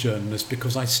as a journalist,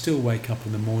 because I still wake up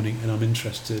in the morning and I'm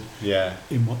interested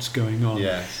in what's going on.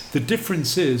 Yes. The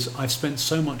difference is I've spent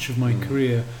so much of my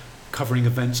career covering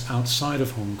events outside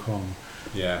of Hong Kong.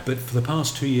 Yeah. But for the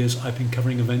past 2 years, I've been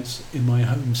covering events in my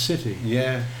home city.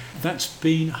 Yeah. That's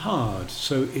been hard.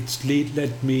 So it's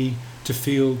led me to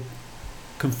feel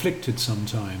conflicted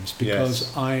sometimes,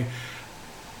 because I'm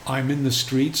in the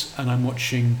streets and I'm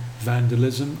watching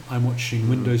vandalism, I'm watching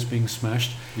windows being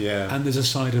smashed, and there's a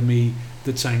side of me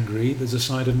that's angry, there's a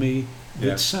side of me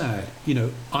that's sad. You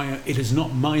know, it is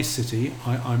not my city.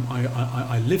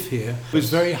 I live here. It was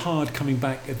very hard coming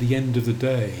back at the end of the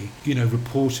day, you know,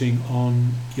 reporting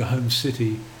on your home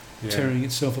city tearing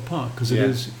itself apart, because it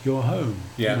is your home.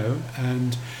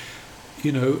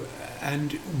 You know,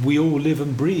 and we all live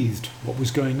and breathed what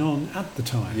was going on at the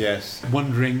time. Yes.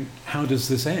 Wondering, how does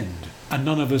this end? And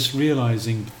none of us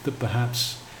realising that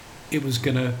perhaps it was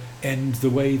going to end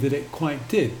the way that it quite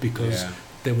did, because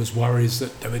there was worries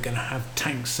that they were going to have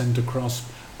tanks sent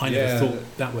across. I never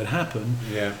thought that would happen.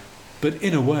 Yeah. But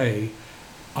in a way,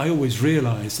 I always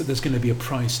realised that there's going to be a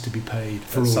price to be paid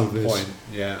for all of this.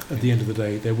 At the end of the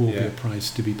day, there will be a price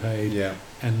to be paid. Yeah.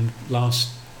 And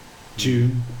last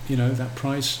June, you know, that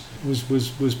price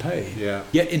was paid. Yeah.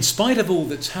 Yet, in spite of all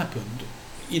that's happened,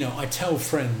 you know, I tell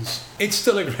friends it's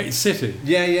still a great city.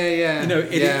 Yeah. You know, me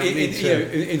too. you know,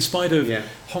 in spite of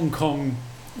Hong Kong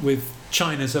with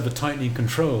China's ever tightening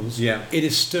controls, it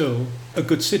is still a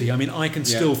good city. I mean, I can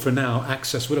still, for now,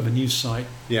 access whatever news site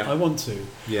I want to.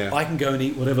 Yeah. I can go and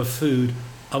eat whatever food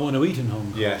I want to eat in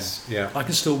Hong Kong. Yes. Yeah. I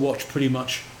can still watch pretty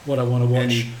much what I want to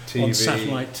watch on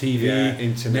satellite TV,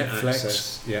 internet Netflix,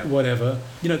 access, whatever.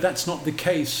 You know, that's not the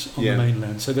case on the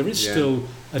mainland. So there is still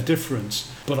a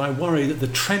difference. But I worry that the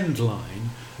trend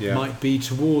line might be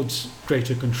towards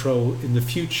greater control in the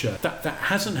future. That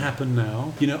hasn't happened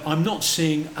now. You know, I'm not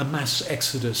seeing a mass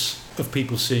exodus of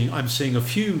people I'm seeing a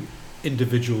few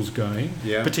individuals going,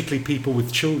 particularly people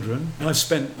with children. I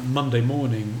spent Monday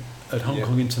morning at Hong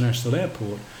Kong International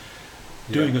Airport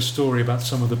doing a story about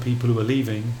some of the people who are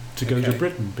leaving to go to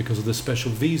Britain because of the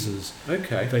special visas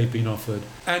they've been offered.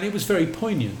 And it was very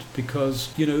poignant,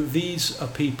 because, you know, these are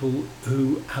people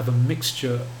who have a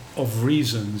mixture of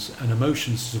reasons and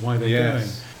emotions as to why they're going.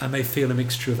 And they feel a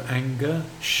mixture of anger,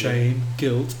 shame,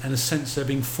 guilt, and a sense they're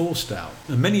being forced out.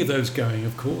 And many of those going,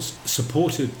 of course,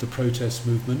 supported the protest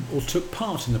movement or took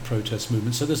part in the protest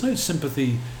movement. So there's no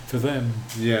sympathy for them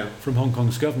from Hong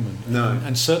Kong's government. No.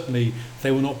 And certainly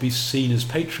they will not be seen as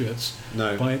patriots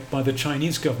by the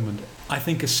Chinese government. I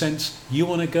think a sense, you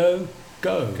want to go?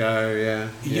 Go,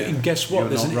 And guess what?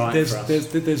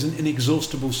 There's an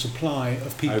inexhaustible supply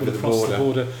of people across the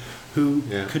border who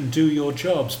can do your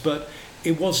jobs. But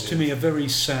it was to me a very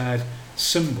sad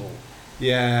symbol.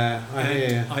 Yeah, I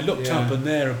hear. I looked up, and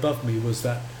there above me was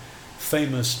that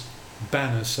famous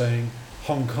banner saying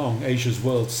Hong Kong, Asia's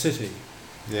world city.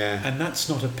 Yeah. And that's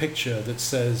not a picture that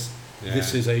says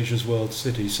this is Asia's world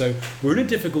city. So we're in a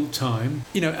difficult time,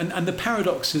 you know, and the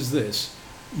paradox is this.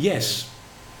 Yes,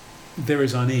 there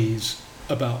is unease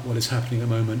about what is happening at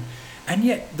the moment, and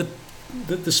yet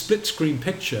the split screen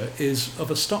picture is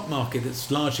of a stock market that's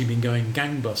largely been going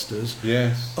gangbusters,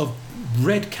 of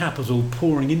red capital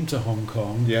pouring into Hong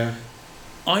Kong,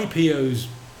 IPOs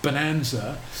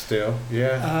bonanza still,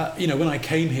 you know, when I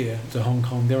came here to Hong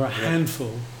Kong, there are a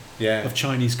handful of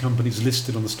Chinese companies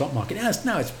listed on the stock market.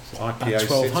 Now it's about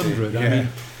 1,200. I mean,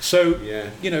 so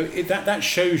you know, that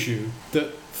shows you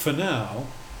that for now,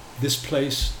 this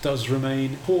place does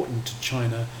remain important to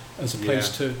China as a place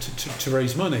to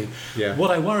raise money. Yeah.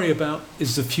 What I worry about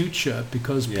is the future,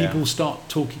 because people start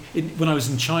talking. When I was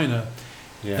in China,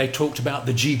 they talked about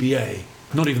the GBA,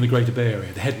 not even the Greater Bay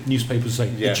Area. The head newspapers say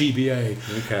the GBA,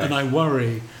 and I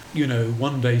worry, you know,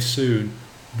 one day soon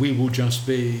we will just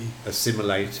be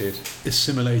assimilated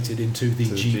into the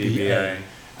GBA.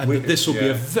 And that this will be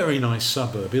a very nice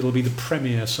suburb. It'll be the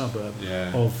premier suburb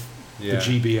of the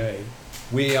GBA.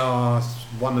 We are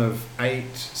one of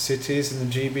 8 cities in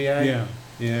the GBA.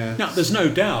 Now, there's no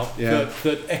doubt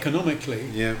that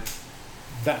economically,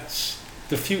 that's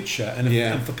the future.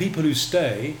 And for people who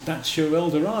stay, that's your El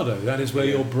Dorado. That is where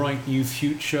your bright new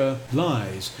future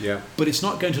lies. But it's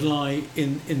not going to lie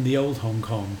in the old Hong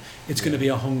Kong. It's going to be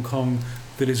a Hong Kong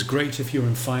that is great if you're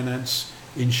in finance,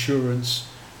 insurance,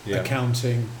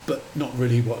 accounting, but not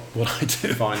really what I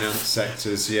do. Finance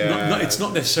sectors, it's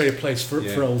not necessarily a place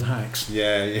for old hacks.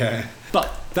 But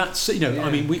that's, you know,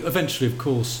 I mean, we eventually, of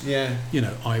course, you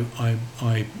know, I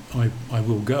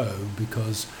will go,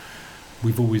 because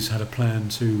we've always had a plan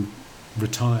to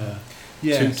retire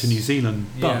to New Zealand.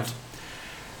 But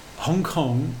Hong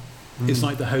Kong is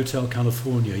like the Hotel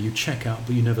California. You check out,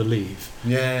 but you never leave.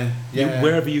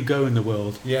 Wherever you go in the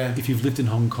world, if you've lived in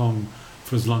Hong Kong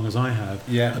for as long as I have,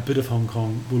 a bit of Hong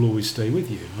Kong will always stay with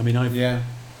you. I mean, I've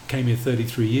came here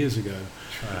 33 years ago.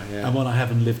 Right, yeah. And while I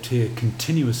haven't lived here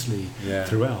continuously Yeah.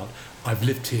 throughout, I've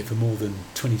lived here for more than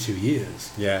 22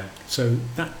 years. Yeah. So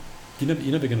that you're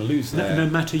never going to lose that. Yeah. No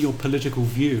matter your political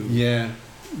view, Yeah.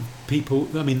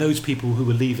 those people who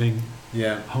were leaving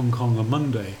Yeah. Hong Kong on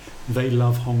Monday, they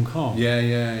love Hong Kong. Yeah.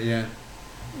 Yeah. Yeah.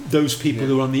 Those people Yeah.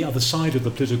 who are on the other side of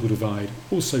the political divide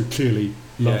also clearly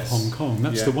love Yes. Hong Kong.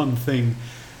 That's Yeah. the one thing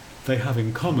they have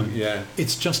in common. Yeah.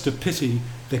 It's just a pity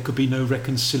there could be no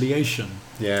reconciliation.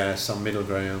 Yeah. Some middle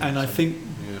ground. And I think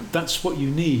Yeah. that's what you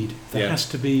need. There Yeah. has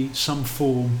to be some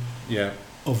form Yeah.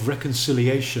 of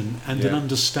reconciliation and an Yeah.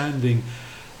 understanding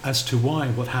as to why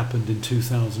what happened in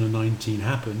 2019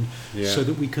 happened, Yeah. so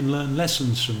that we can learn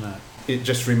lessons from that. It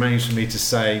just remains for me to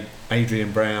say,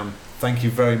 Adrian Brown, thank you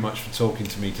very much for talking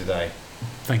to me today.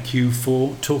 Thank you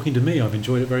for talking to me. I've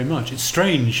enjoyed it very much. It's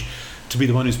strange to be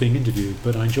the one who's being interviewed,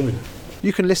 but I enjoyed it.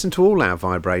 You can listen to all our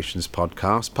Vibrations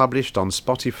podcasts published on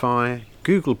Spotify,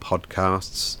 Google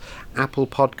Podcasts, Apple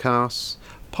Podcasts,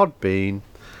 Podbean,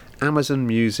 Amazon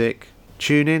Music,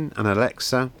 TuneIn and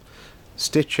Alexa,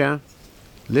 Stitcher,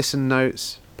 Listen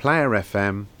Notes, Player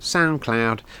FM,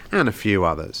 SoundCloud and a few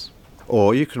others.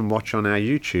 Or you can watch on our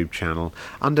YouTube channel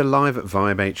under Live at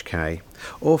VibeHK,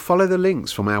 or follow the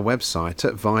links from our website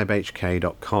at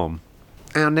vibehk.com.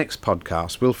 Our next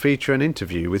podcast will feature an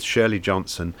interview with Shirley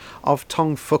Johnson of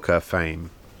Tong Fooker fame.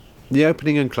 The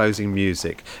opening and closing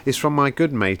music is from my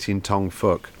good mate in Tong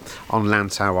Fook on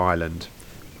Lantau Island,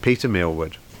 Peter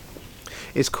Millwood.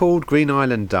 It's called Green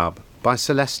Island Dub by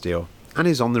Celestial and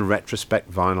is on the Retrospect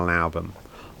vinyl album,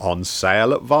 on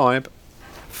sale at Vibe.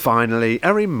 Finally,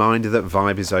 a reminder that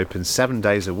Vibe is open 7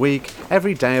 days a week,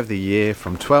 every day of the year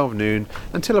from 12 noon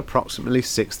until approximately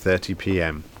 6:30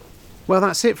 p.m. Well,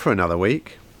 that's it for another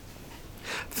week.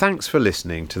 Thanks for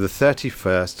listening to the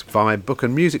 31st Vibe Book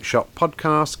and Music Shop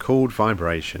podcast called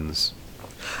Vibrations.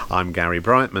 I'm Gary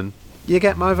Brightman. You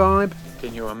get my vibe?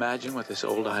 Can you imagine what this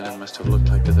old island must have looked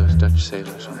like to those Dutch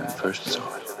sailors when they first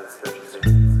saw it?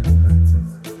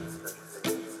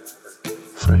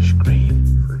 Fresh green.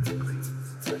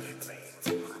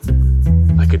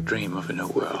 Like a dream of a new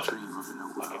world.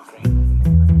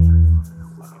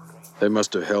 They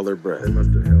must have held their breath.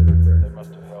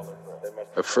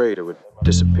 Afraid it would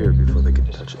disappear before they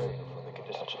could touch it.